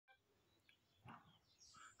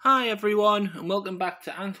Hi everyone and welcome back to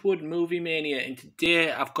Antwood Movie Mania, and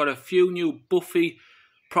today I've got a few new Buffy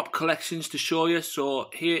prop collections to show you. So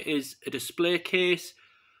here is a display case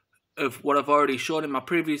of what I've already shown in my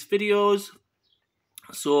previous videos.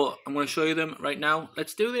 So I'm going to show you them right now.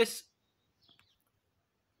 Let's do this.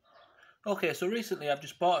 Okay, so recently I've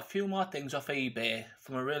just bought a few more things off eBay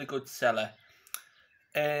from a really good seller,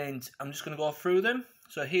 and I'm just going to go through them.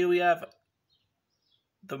 So here we have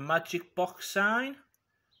the Magic Box sign.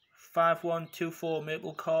 5124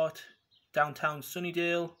 Maple Court, downtown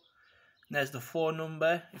Sunnydale. And there's the phone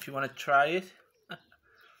number if you want to try it.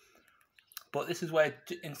 But this is where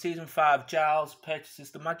in season 5 Giles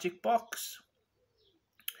purchases the magic box.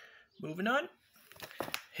 Moving on.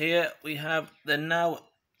 Here we have the now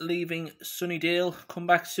leaving Sunnydale come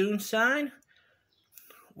back soon sign,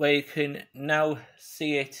 where you can now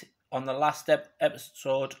see it on the last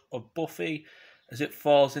episode of Buffy as it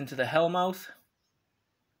falls into the Hellmouth.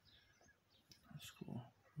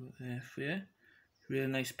 There for you. Really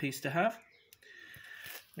nice piece to have.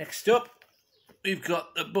 Next up, we've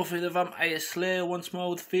got the Buffy the Vampire Slayer Once More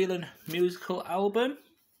with Feeling musical album.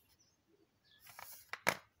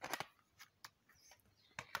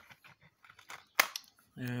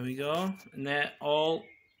 There we go. And they're all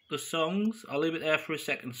the songs. I'll leave it there for a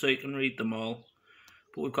second so you can read them all.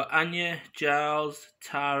 But we've got Anya, Giles,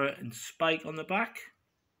 Tara and Spike on the back.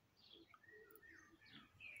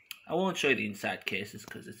 I won't show you the inside cases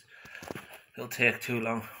because it'll take too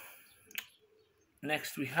long.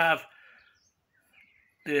 Next we have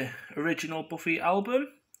the original Buffy album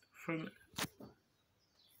from,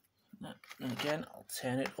 and again I'll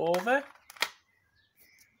turn it over.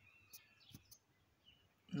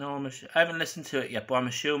 No, I haven't listened to it yet, but I'm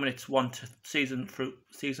assuming it's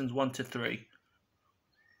seasons 1 to 3.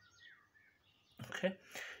 Okay,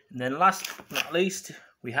 and then last but not least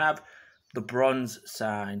we have the bronze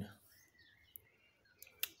sign.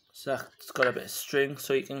 So it's got a bit of string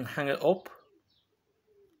so you can hang it up.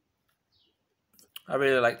 I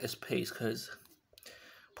really like this piece because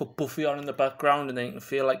put Buffy on in the background and then you can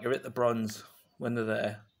feel like you're at the bronze when they're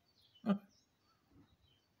there. Okay.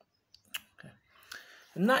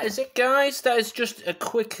 And that is it, guys. That is just a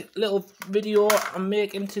quick little video I'm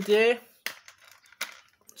making today.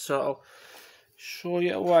 So I'll show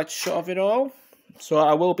you a wide shot of it all. So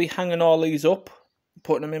I will be hanging all these up,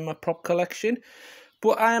 putting them in my prop collection.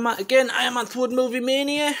 But I am Antwood Movie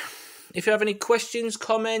Mania. If you have any questions,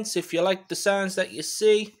 comments, if you like the sounds that you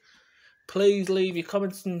see, please leave your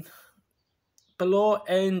comments below,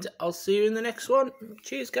 and I'll see you in the next one.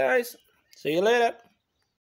 Cheers, guys. See you later.